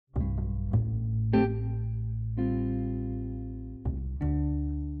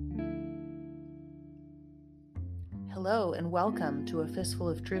Hello and welcome to A Fistful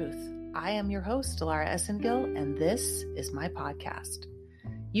of Truth. I am your host, Dilara Esengil, and this is my podcast.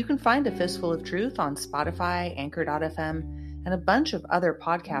 You can find A Fistful of Truth on Spotify, Anchor.fm, and a bunch of other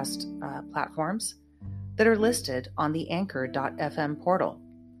podcast platforms that are listed on the Anchor.fm portal.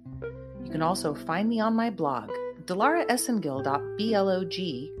 You can also find me on my blog.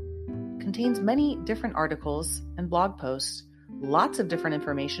 DilaraEsengil.blog contains many different articles and blog posts, lots of different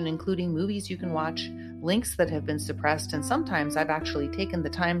information, including movies you can watch, links that have been suppressed, and sometimes I've actually taken the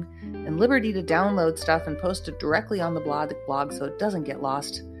time and liberty to download stuff and post it directly on the blog so it doesn't get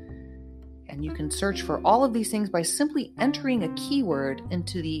lost. And you can search for all of these things by simply entering a keyword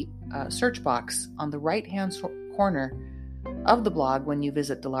into the search box on the right-hand corner of the blog when you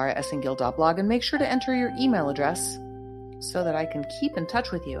visit DilaraEsengil.blog, and make sure to enter your email address so that I can keep in touch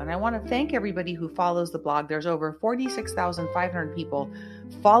with you. And I want to thank everybody who follows the blog. There's over 46,500 people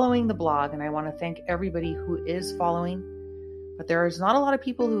following the blog, and I want to thank everybody who is following. But there is not a lot of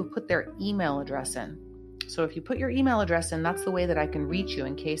people who have put their email address in. So if you put your email address in, that's the way that I can reach you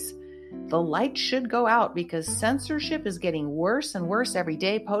in case the light should go out, because censorship is getting worse and worse every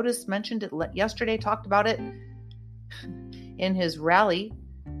day. POTUS mentioned it yesterday, talked about it in his rally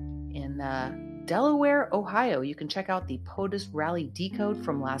in Delaware, Ohio. You can check out the POTUS rally decode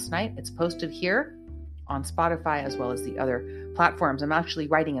from last night. It's posted here on Spotify as well as the other platforms. I'm actually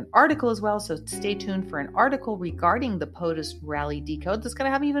writing an article as well, so stay tuned for an article regarding the POTUS rally decode that's going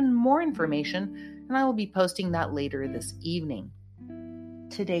to have even more information, and I will be posting that later this evening.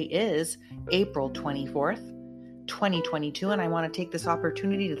 Today is April 24th, 2022, and I want to take this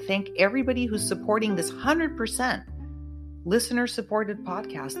opportunity to thank everybody who's supporting this 100% listener-supported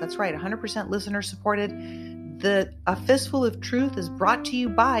podcast. That's right, 100% listener-supported. A Fistful of Truth is brought to you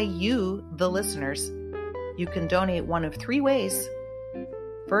by you, the listeners. You can donate one of three ways.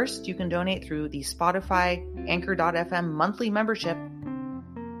 First, you can donate through the Spotify Anchor.fm monthly membership.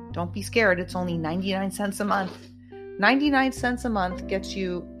 Don't be scared, it's only 99 cents a month. 99 cents a month gets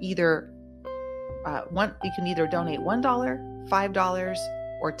you either you can either donate $1, $5,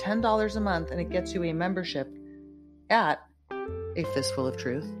 or $10 a month, and it gets you a membership at A Fistful of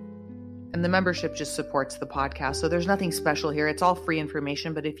Truth. And the membership just supports the podcast. So there's nothing special here. It's all free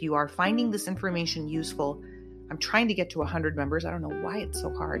information. But if you are finding this information useful, I'm trying to get to 100 members. I don't know why it's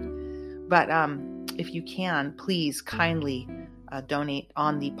so hard. But if you can, please kindly donate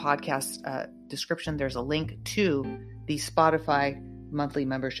on the podcast description. There's a link to the Spotify monthly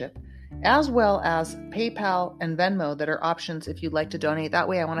membership, as well as PayPal and Venmo that are options if you'd like to donate that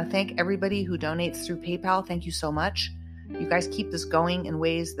way. I want to thank everybody who donates through PayPal. Thank you so much. You guys keep this going in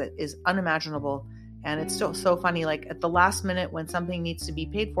ways that is unimaginable. And it's still so funny, like at the last minute when something needs to be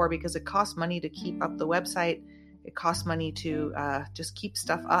paid for, because it costs money to keep up the website. It costs money to just keep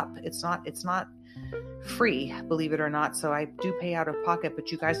stuff up. It's not free, believe it or not. So I do pay out of pocket,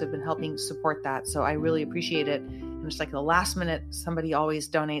 but you guys have been helping support that. So I really appreciate it. And it's like the last minute, somebody always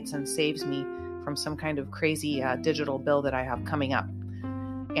donates and saves me from some kind of crazy digital bill that I have coming up.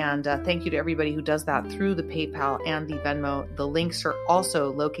 And thank you to everybody who does that through the PayPal and the Venmo. The links are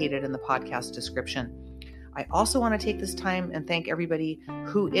also located in the podcast description. I also want to take this time and thank everybody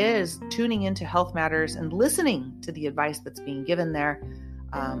who is tuning into Health Matters and listening to the advice that's being given there.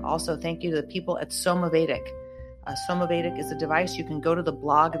 Also, thank you to the people at Somavedic. Somavedic is a device. You can go to the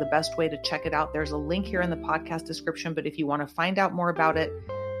blog, the best way to check it out. There's a link here in the podcast description, but if you want to find out more about it,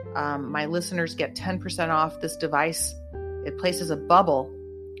 my listeners get 10% off this device. It places a bubble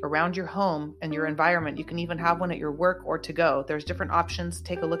around your home and your environment. You can even have one at your work or to go. There's different options.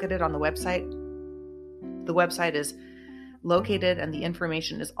 Take a look at it on the website. The website is located and the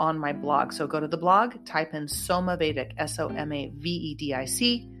information is on my blog. So go to the blog, type in Somavedic,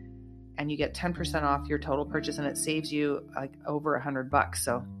 Somavedic, and you get 10% off your total purchase, and it saves you like over $100.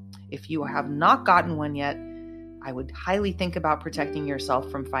 So if you have not gotten one yet, I would highly think about protecting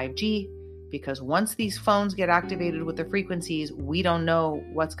yourself from 5G, because once these phones get activated with the frequencies, we don't know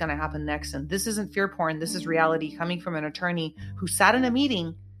what's going to happen next. And this isn't fear porn. This is reality coming from an attorney who sat in a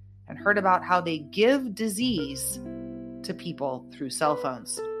meeting and heard about how they give disease to people through cell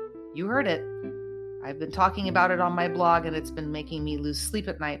phones. You heard it. I've been talking about it on my blog, and it's been making me lose sleep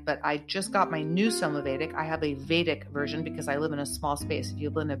at night, but I just got my new Somavedic. I have a Vedic version because I live in a small space. If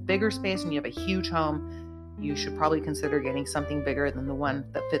you live in a bigger space and you have a huge home, you should probably consider getting something bigger than the one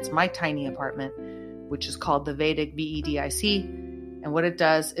that fits my tiny apartment, which is called the Vedic, VEDIC. And what it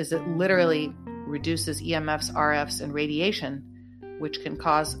does is it literally reduces EMFs, RFs, and radiation, which can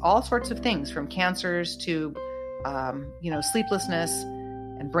cause all sorts of things from cancers to, sleeplessness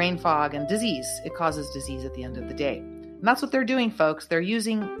and brain fog and disease. It causes disease at the end of the day. And that's what they're doing, folks. They're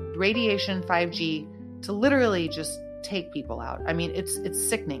using radiation 5G to literally just take people out. I mean, it's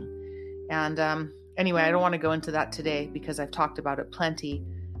sickening. And anyway, I don't want to go into that today because I've talked about it plenty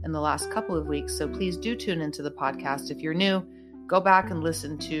in the last couple of weeks. So please do tune into the podcast. If you're new, go back and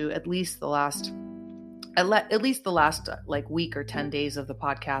listen to at least the last like week or 10 days of the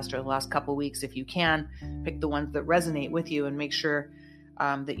podcast, or the last couple of weeks if you can. Pick the ones that resonate with you and make sure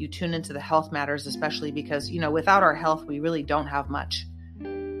that you tune into the health matters, especially because, without our health, we really don't have much.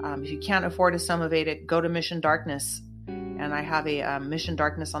 If you can't afford a Sumovate, go to Mission Darkness. And I have a Mission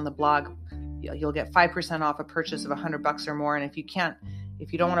Darkness on the blog. You'll get 5% off a purchase of $100 or more. And if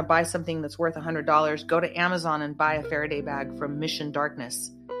you don't want to buy something that's worth $100, go to Amazon and buy a Faraday bag from Mission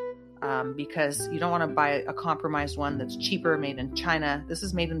Darkness. Because you don't want to buy a compromised one that's cheaper, made in China. This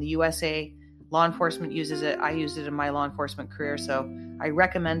is made in the USA. Law enforcement uses it. I used it in my law enforcement career. So I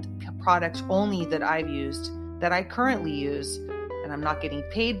recommend products only that I've used, that I currently use. And I'm not getting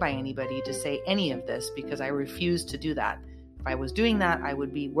paid by anybody to say any of this because I refuse to do that. If I was doing that, I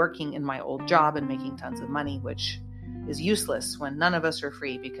would be working in my old job and making tons of money, which is useless when none of us are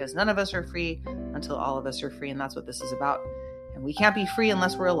free, because none of us are free until all of us are free. And that's what this is about. And we can't be free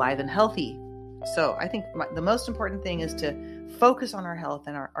unless we're alive and healthy. So I think the most important thing is to focus on our health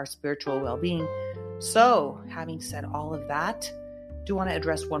and our spiritual well-being. So having said all of that, I do want to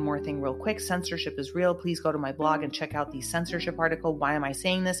address one more thing real quick. Censorship is real. Please go to my blog and check out the censorship article. Why am I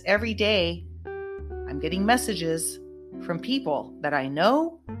saying this? Every day I'm getting messages from people that I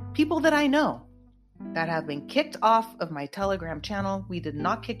know that have been kicked off of my Telegram channel. We did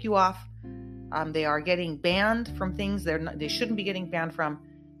not kick you off. They are getting banned from things they shouldn't be getting banned from.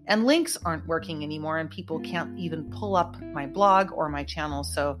 And links aren't working anymore, and people can't even pull up my blog or my channel.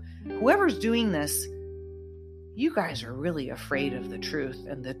 So whoever's doing this, you guys are really afraid of the truth.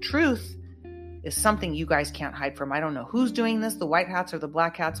 And the truth is something you guys can't hide from. I don't know who's doing this, the white hats or the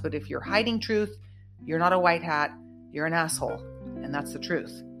black hats, but if you're hiding truth, you're not a white hat, you're an asshole. And that's the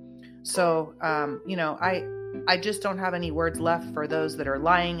truth. So, I just don't have any words left for those that are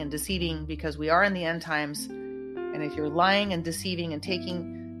lying and deceiving, because we are in the end times. And if you're lying and deceiving and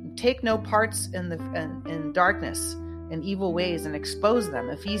take no parts in darkness and evil ways and expose them.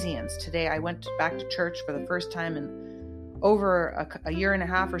 Ephesians. Today I went back to church for the first time in over a year and a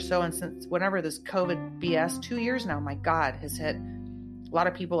half or so. And since whenever this COVID BS, 2 years now, my God, has hit. A lot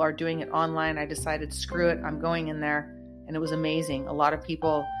of people are doing it online. I decided, screw it. I'm going in there. And it was amazing. A lot of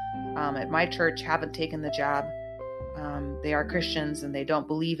people at my church haven't taken the jab. They are Christians and they don't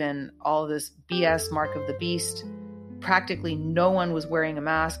believe in all this BS, mark of the beast. Practically no one was wearing a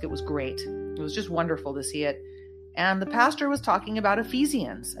mask. It was great. It was just wonderful to see it. And the pastor was talking about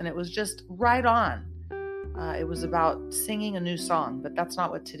Ephesians, and it was just right on. It was about singing a new song, but that's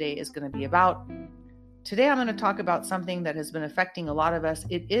not what today is going to be about. Today I'm going to talk about something that has been affecting a lot of us.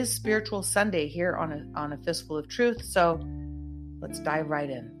 It is Spiritual Sunday here on a Fistful of Truth, so let's dive right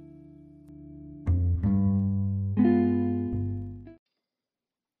in.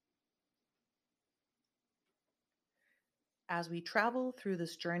 As we travel through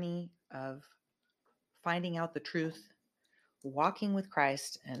this journey of finding out the truth, walking with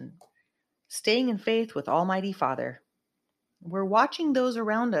Christ, and staying in faith with Almighty Father, we're watching those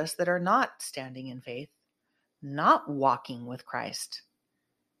around us that are not standing in faith, not walking with Christ,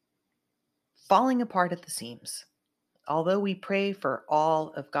 falling apart at the seams. Although we pray for all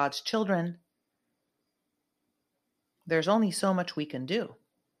of God's children, there's only so much we can do.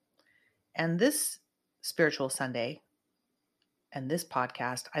 And this Spiritual Sunday and this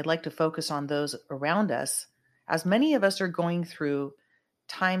podcast, I'd like to focus on those around us, as many of us are going through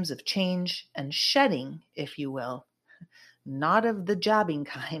times of change and shedding, if you will, not of the jabbing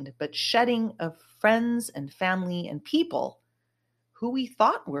kind, but shedding of friends and family and people who we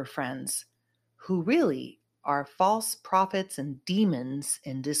thought were friends, who really are false prophets and demons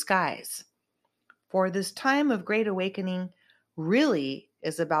in disguise. For this time of great awakening really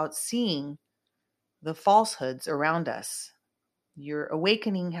is about seeing the falsehoods around us. Your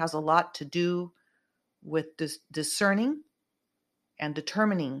awakening has a lot to do with discerning and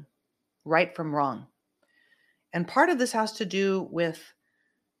determining right from wrong. And part of this has to do with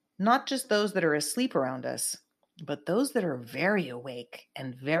not just those that are asleep around us, but those that are very awake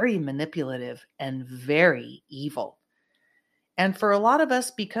and very manipulative and very evil. And for a lot of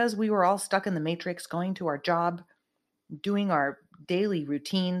us, because we were all stuck in the matrix, going to our job, doing our daily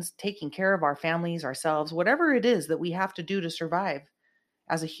routines, taking care of our families, ourselves, whatever it is that we have to do to survive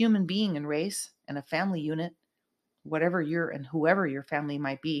as a human being and race and a family unit, whatever whoever your family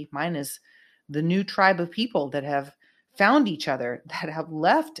might be. Mine is the new tribe of people that have found each other, that have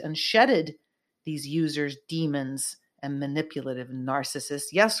left and shedded these users, demons, and manipulative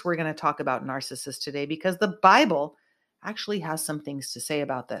narcissists. Yes, we're going to talk about narcissists today because the Bible actually has some things to say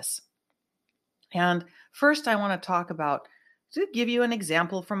about this. And first, I want to give you an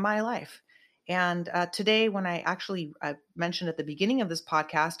example from my life. And today, when I mentioned at the beginning of this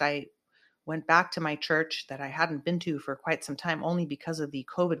podcast, I went back to my church that I hadn't been to for quite some time, only because of the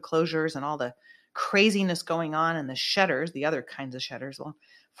COVID closures and all the craziness going on and the shutters, the other kinds of shutters. Well,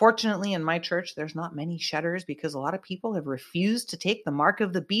 fortunately, in my church, there's not many shutters because a lot of people have refused to take the mark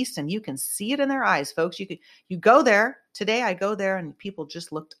of the beast, and you can see it in their eyes, folks. You go there today. I go there, and people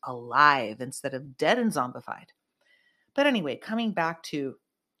just looked alive instead of dead and zombified. But anyway, coming back to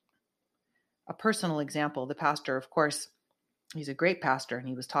a personal example, the pastor, of course, he's a great pastor, and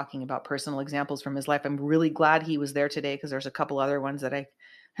he was talking about personal examples from his life. I'm really glad he was there today because there's a couple other ones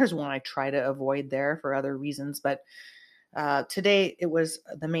there's one I try to avoid there for other reasons. But today it was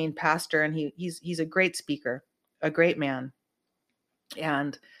the main pastor, and he's a great speaker, a great man.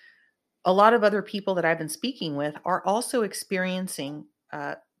 And a lot of other people that I've been speaking with are also experiencing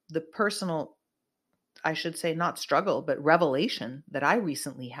the personal, I should say, not struggle, but revelation that I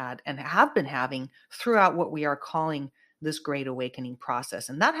recently had and have been having throughout what we are calling this Great Awakening process.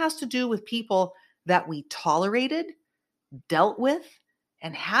 And that has to do with people that we tolerated, dealt with,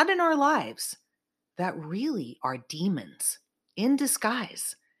 and had in our lives that really are demons in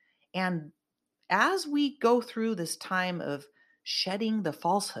disguise. And as we go through this time of shedding the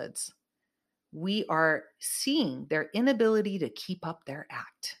falsehoods, we are seeing their inability to keep up their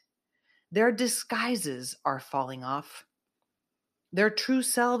act. Their disguises are falling off. Their true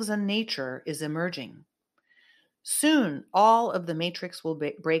selves and nature is emerging. Soon, all of the matrix will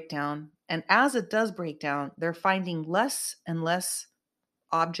break down. And as it does break down, they're finding less and less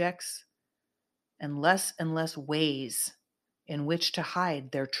objects and less ways in which to hide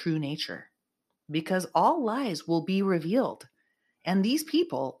their true nature, because all lies will be revealed. And these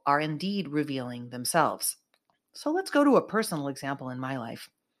people are indeed revealing themselves. So let's go to a personal example in my life.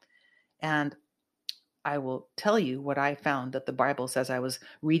 And I will tell you what I found that the Bible says. I was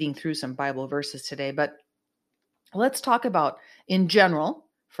reading through some Bible verses today, but let's talk about, in general,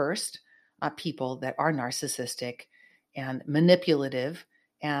 first, people that are narcissistic and manipulative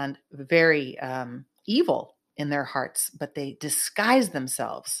and very evil in their hearts, but they disguise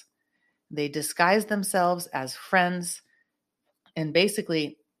themselves. They disguise themselves as friends, and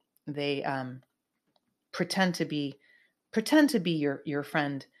basically they pretend to be your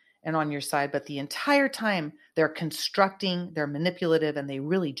friend and on your side, but the entire time they're constructing, they're manipulative, and they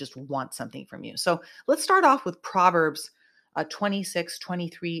really just want something from you. So let's start off with Proverbs 26,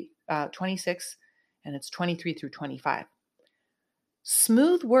 and it's 23 through 25.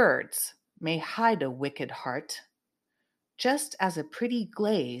 Smooth words may hide a wicked heart, just as a pretty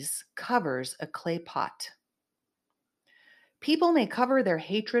glaze covers a clay pot. People may cover their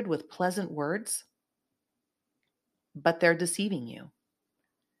hatred with pleasant words, but they're deceiving you.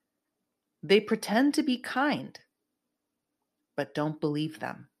 They pretend to be kind, but don't believe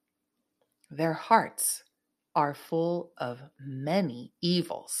them. Their hearts are full of many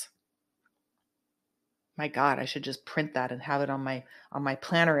evils. My God, I should just print that and have it on my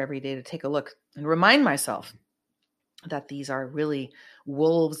planner every day to take a look and remind myself that these are really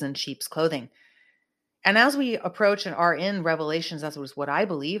wolves in sheep's clothing. And as we approach and are in Revelations, that was what I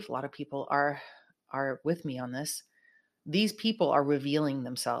believe. A lot of people are with me on this. These people are revealing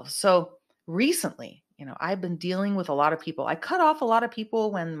themselves. So recently, I've been dealing with a lot of people. I cut off a lot of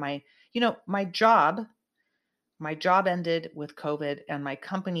people when my job ended with COVID and my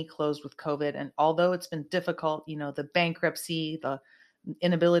company closed with COVID. And although it's been difficult, the bankruptcy, the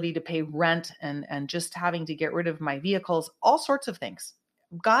inability to pay rent, and just having to get rid of my vehicles, all sorts of things.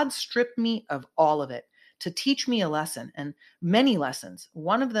 God stripped me of all of it to teach me a lesson, and many lessons.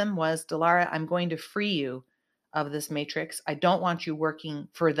 One of them was, Delara, I'm going to free you of this matrix. I don't want you working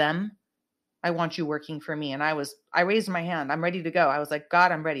for them. I want you working for me. And I raised my hand. I'm ready to go. I was like,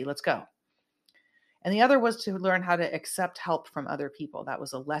 God, I'm ready. Let's go. And the other was to learn how to accept help from other people. That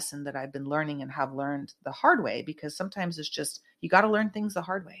was a lesson that I've been learning and have learned the hard way, because sometimes it's just, you got to learn things the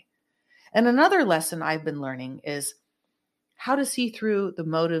hard way. And another lesson I've been learning is how to see through the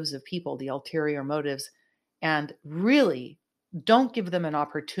motives of people, the ulterior motives, and really don't give them an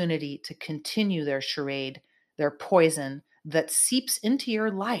opportunity to continue their charade, their poison that seeps into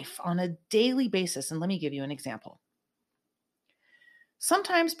your life on a daily basis. And let me give you an example.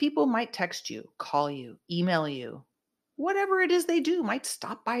 Sometimes people might text you, call you, email you, whatever it is they do, might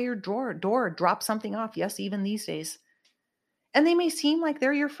stop by your door, drop something off. Yes, even these days. And they may seem like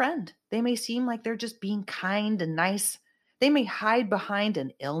they're your friend. They may seem like they're just being kind and nice. They may hide behind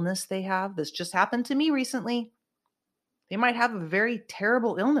an illness they have. This just happened to me recently. They might have a very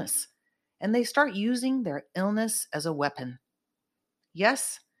terrible illness, and they start using their illness as a weapon.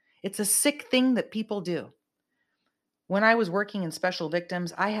 Yes, it's a sick thing that people do. When I was working in special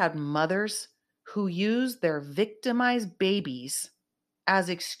victims, I had mothers who used their victimized babies as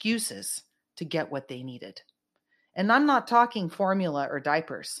excuses to get what they needed. And I'm not talking formula or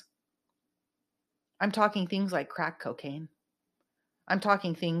diapers. I'm talking things like crack cocaine. I'm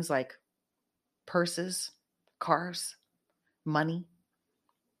talking things like purses, cars, money,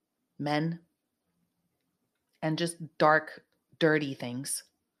 men, and just dark, dirty things.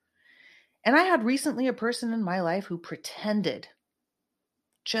 And I had recently a person in my life who pretended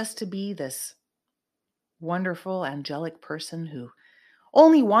just to be this wonderful, angelic person who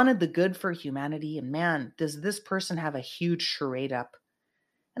only wanted the good for humanity. And man, does this person have a huge charade up.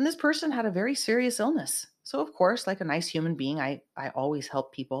 And this person had a very serious illness. So of course, like a nice human being, I always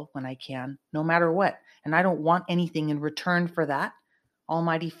help people when I can, no matter what. And I don't want anything in return for that.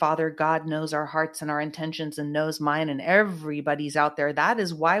 Almighty Father, God knows our hearts and our intentions and knows mine and everybody's out there. That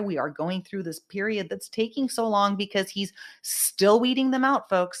is why we are going through this period that's taking so long, because he's still weeding them out,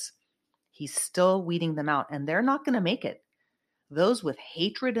 folks. He's still weeding them out, and they're not going to make it. Those with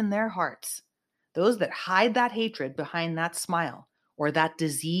hatred in their hearts, those that hide that hatred behind that smile, or that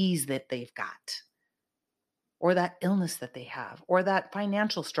disease that they've got, or that illness that they have, or that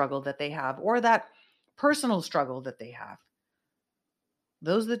financial struggle that they have, or that personal struggle that they have.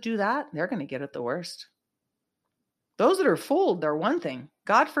 Those that do that, they're going to get it the worst. Those that are fooled, they're one thing.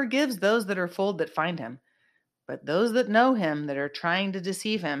 God forgives those that are fooled that find him. But those that know him, that are trying to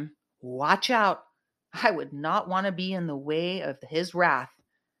deceive him, watch out. I would not want to be in the way of his wrath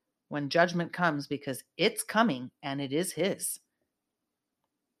when judgment comes, because it's coming and it is his.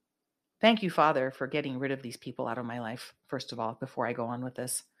 Thank you, Father, for getting rid of these people out of my life, first of all, before I go on with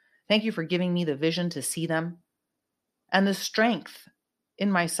this. Thank you for giving me the vision to see them and the strength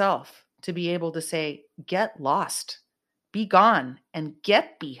in myself to be able to say, get lost, be gone, and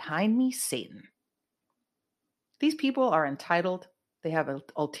get behind me, Satan. These people are entitled. They have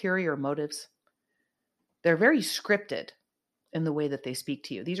ulterior motives. They're very scripted in the way that they speak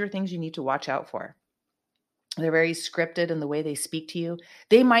to you. These are things you need to watch out for. They're very scripted in the way they speak to you.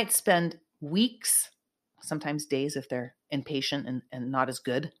 They might spend weeks, sometimes days if they're impatient and not as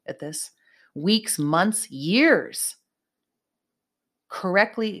good at this, weeks, months, years,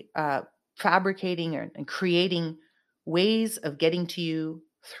 correctly fabricating and creating ways of getting to you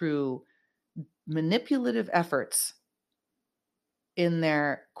through manipulative efforts in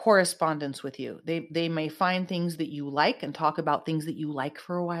their correspondence with you. They may find things that you like and talk about things that you like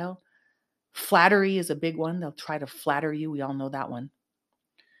for a while. Flattery is a big one. They'll try to flatter you. We all know that one.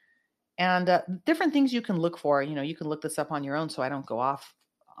 And different things you can look for. You know, you can look this up on your own, so I don't go off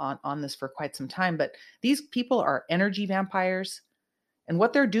on this for quite some time. But these people are energy vampires. And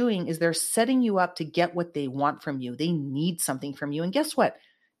what they're doing is they're setting you up to get what they want from you. They need something from you. And guess what?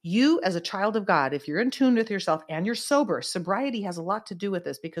 You, as a child of God, if you're in tune with yourself and you're sober, sobriety has a lot to do with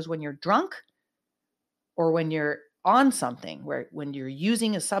this, because when you're drunk or when you're on something, when you're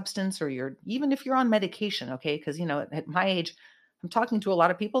using a substance, or even if you're on medication, okay? Because, you know, at my age, I'm talking to a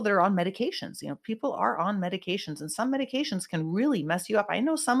lot of people that are on medications. You know, people are on medications, and some medications can really mess you up. I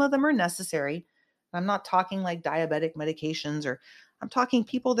know some of them are necessary. I'm not talking like diabetic medications, or I'm talking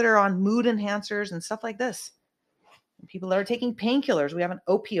people that are on mood enhancers and stuff like this. People that are taking painkillers. We have an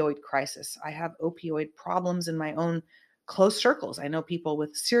opioid crisis. I have opioid problems in my own close circles. I know people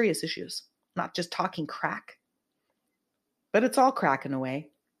with serious issues, not just talking crack, but it's all crack in a way.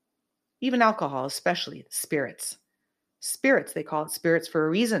 Even alcohol, especially spirits. Spirits, they call it spirits for a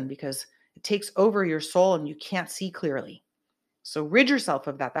reason, because it takes over your soul and you can't see clearly. So rid yourself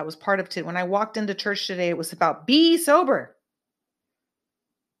of that. That was part of it. When I walked into church today, it was about be sober.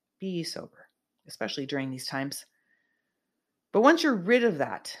 Be sober, especially during these times. But once you're rid of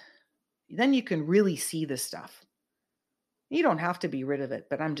that, then you can really see this stuff. You don't have to be rid of it,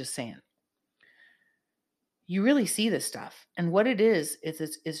 but I'm just saying. You really see this stuff. And what it is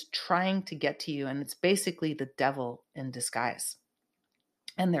trying to get to you. And it's basically the devil in disguise.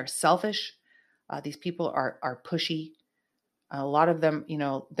 And they're selfish. These people are pushy. A lot of them, you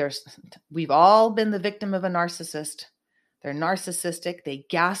know, we've all been the victim of a narcissist. They're narcissistic. They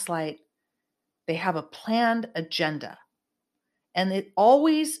gaslight. They have a planned agenda. And it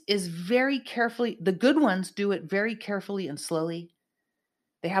always is very carefully, the good ones do it very carefully and slowly.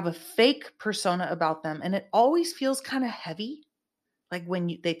 They have a fake persona about them, and it always feels kind of heavy. Like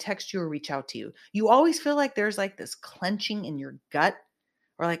when they text you or reach out to you, you always feel like there's like this clenching in your gut,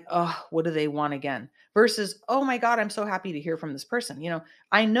 or like, oh, what do they want again? Versus, oh my God, I'm so happy to hear from this person. You know,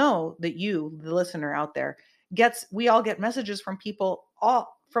 I know that you, the listener out there, we all get messages from people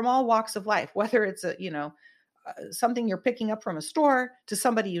from all walks of life, whether it's something you're picking up from a store, to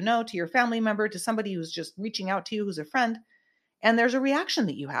somebody you know, to your family member, to somebody who's just reaching out to you who's a friend. And there's a reaction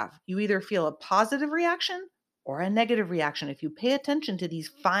that you have. You either feel a positive reaction or a negative reaction. If you pay attention to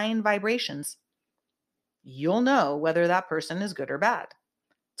these fine vibrations, you'll know whether that person is good or bad.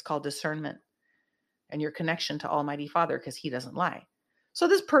 It's called discernment and your connection to Almighty Father, because He doesn't lie. So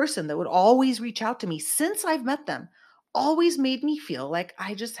this person that would always reach out to me since I've met them always made me feel like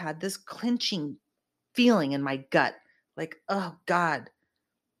I just had this clenching feeling in my gut. Like, oh God,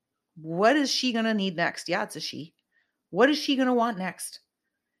 what is she going to need next? Yeah, it's a she. What is she going to want next?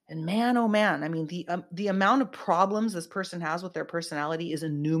 And man, oh man, I mean, the amount of problems this person has with their personality is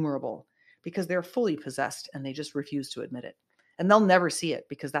innumerable, because they're fully possessed and they just refuse to admit it. And they'll never see it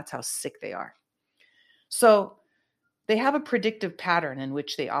because that's how sick they are. So they have a predictive pattern in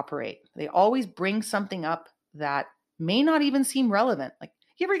which they operate. They always bring something up that may not even seem relevant. Like,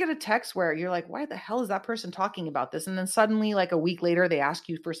 you ever get a text where you're like, why the hell is that person talking about this? And then suddenly, like a week later, they ask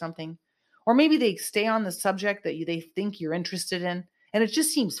you for something. Or maybe they stay on the subject that they think you're interested in, and it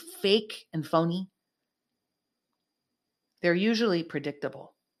just seems fake and phony. They're usually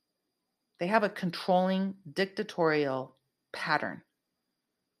predictable. They have a controlling, dictatorial pattern.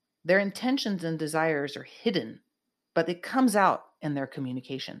 Their intentions and desires are hidden, but it comes out in their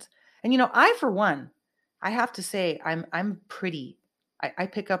communications. And I, for one, I have to say, I'm pretty. I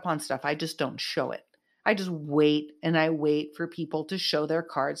pick up on stuff. I just don't show it. I just wait, and I wait for people to show their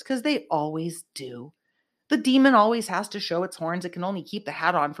cards, because they always do. The demon always has to show its horns. It can only keep the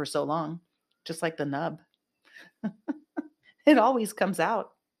hat on for so long, just like the nub. It always comes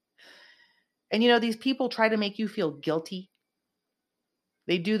out. And these people try to make you feel guilty.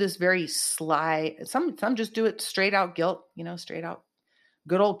 They do this very sly, some just do it straight out guilt, straight out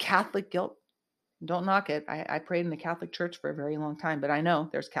good old Catholic guilt. Don't knock it. I prayed in the Catholic Church for a very long time, but I know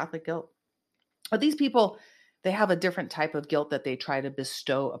there's Catholic guilt. But these people, they have a different type of guilt that they try to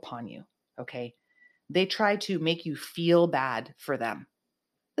bestow upon you, okay? They try to make you feel bad for them.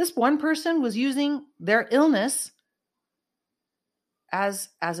 This one person was using their illness as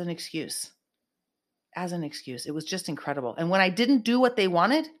an excuse. As an excuse. It was just incredible. And when I didn't do what they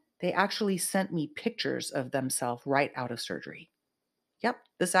wanted, they actually sent me pictures of themselves right out of surgery. Yep,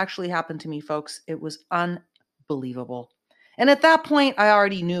 this actually happened to me, folks. It was unbelievable. And at that point, I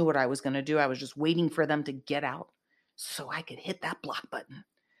already knew what I was going to do. I was just waiting for them to get out so I could hit that block button.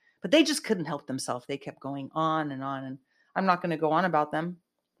 But they just couldn't help themselves. They kept going on. And I'm not going to go on about them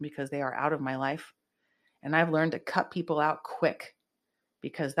because they are out of my life. And I've learned to cut people out quick,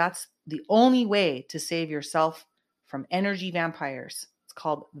 because that's the only way to save yourself from energy vampires. It's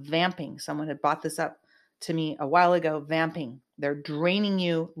called vamping. Someone had brought this up to me a while ago. Vamping. They're draining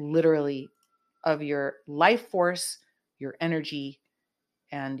you literally of your life force, your energy,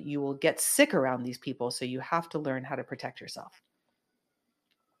 and you will get sick around these people. So you have to learn how to protect yourself.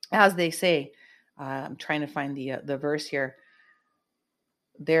 As they say, I'm trying to find the verse here.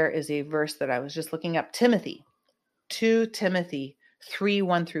 There is a verse that I was just looking up. 2 Timothy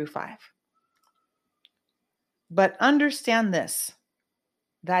 3:1-5. But understand this,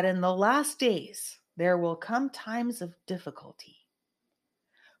 that in the last days there will come times of difficulty.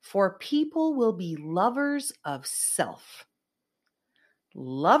 For people will be lovers of self,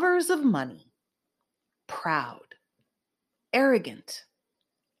 lovers of money, proud, arrogant,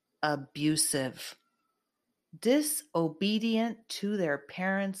 abusive, disobedient to their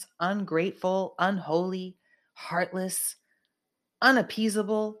parents, ungrateful, unholy, heartless,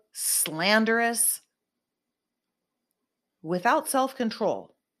 unappeasable, slanderous, without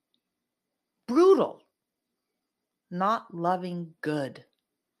self-control, brutal, not loving good,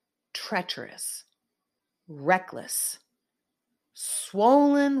 treacherous, reckless,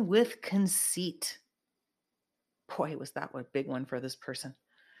 swollen with conceit. Boy, was that a big one for this person.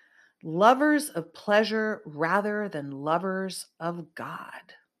 Lovers of pleasure rather than lovers of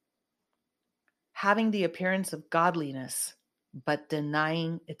God. Having the appearance of godliness, but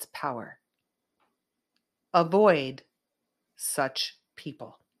denying its power. Avoid such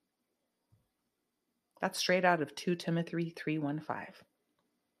people. That's straight out of 2 Timothy 3:1-5.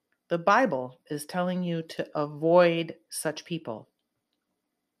 The Bible is telling you to avoid such people.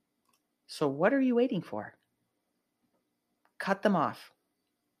 So what are you waiting for? Cut them off.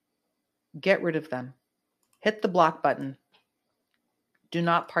 Get rid of them. Hit the block button. Do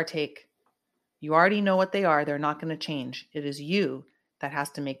not partake. You already know what they are. They're not going to change. It is you that has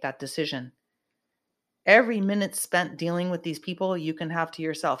to make that decision. Every minute spent dealing with these people, you can have to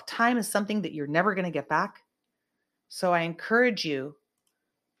yourself. Time is something that you're never going to get back. So I encourage you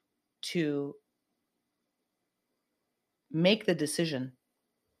to make the decision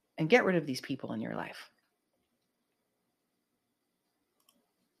and get rid of these people in your life.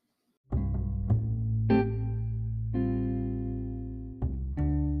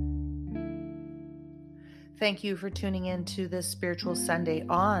 Thank you for tuning in to this Spiritual Sunday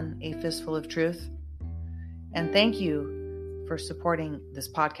on A Fistful of Truth. And thank you for supporting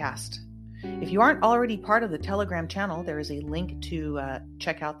this podcast. If you aren't already part of the Telegram channel, there is a link to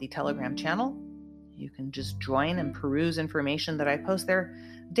check out the Telegram channel. You can just join and peruse information that I post there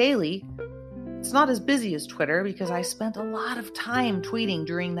daily. It's not as busy as Twitter because I spent a lot of time tweeting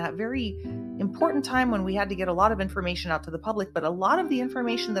during that very important time when we had to get a lot of information out to the public. But a lot of the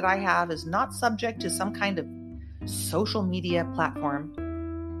information that I have is not subject to some kind of social media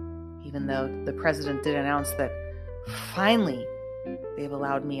platform, even though the president did announce that finally they've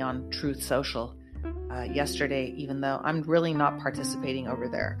allowed me on Truth Social yesterday, even though I'm really not participating over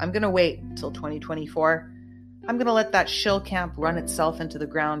there. I'm going to wait until 2024. I'm going to let that shill camp run itself into the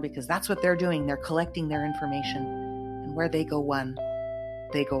ground because that's what they're doing. They're collecting their information, and where they go one,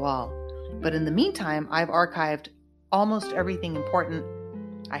 they go all. But in the meantime, I've archived almost everything important.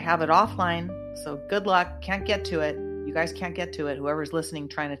 I have it offline, so good luck. Can't get to it. You guys can't get to it. Whoever's listening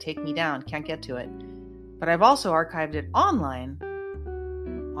trying to take me down can't get to it. But I've also archived it online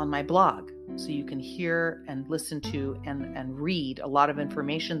on my blog, so you can hear and listen to and read a lot of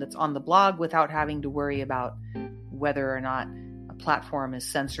information that's on the blog without having to worry about whether or not a platform is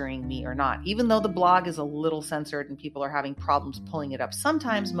censoring me or not. Even though the blog is a little censored and people are having problems pulling it up,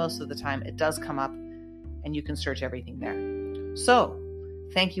 sometimes, most of the time, it does come up and you can search everything there. So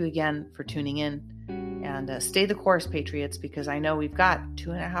thank you again for tuning in, and stay the course, Patriots, because I know we've got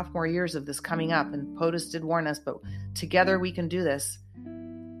 2.5 more years of this coming up, and POTUS did warn us, but together we can do this.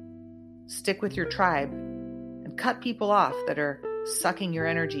 Stick with your tribe and cut people off that are sucking your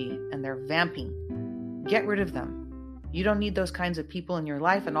energy and they're vamping. Get rid of them. You don't need those kinds of people in your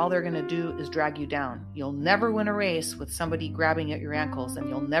life, and all they're going to do is drag you down. You'll never win a race with somebody grabbing at your ankles, and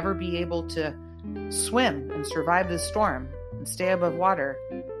you'll never be able to swim and survive this storm and stay above water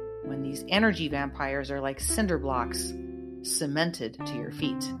when these energy vampires are like cinder blocks cemented to your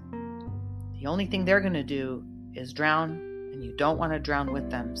feet. The only thing they're going to do is drown, and you don't want to drown with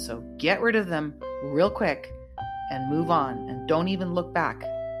them. So get rid of them real quick and move on, and don't even look back,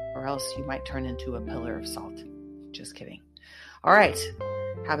 or else you might turn into a pillar of salt. Just kidding. All right.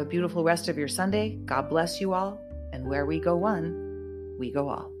 Have a beautiful rest of your Sunday. God bless you all. And where we go one, we go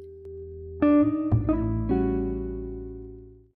all.